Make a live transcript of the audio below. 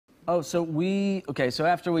Oh, so so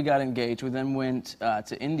after we got engaged, we then went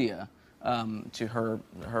to India, to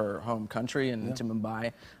her home country and to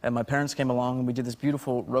Mumbai. And my parents came along and we did this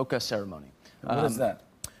beautiful Roca ceremony. What is that?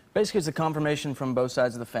 Basically, it's a confirmation from both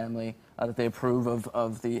sides of the family that they approve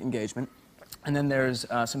of the engagement. And then there's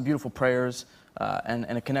some beautiful prayers and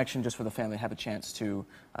a connection just for the family to have a chance to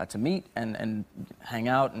meet and hang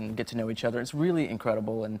out and get to know each other. It's really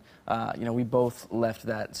incredible, and you know, we both left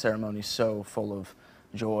that ceremony so full of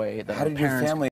joy that How did your family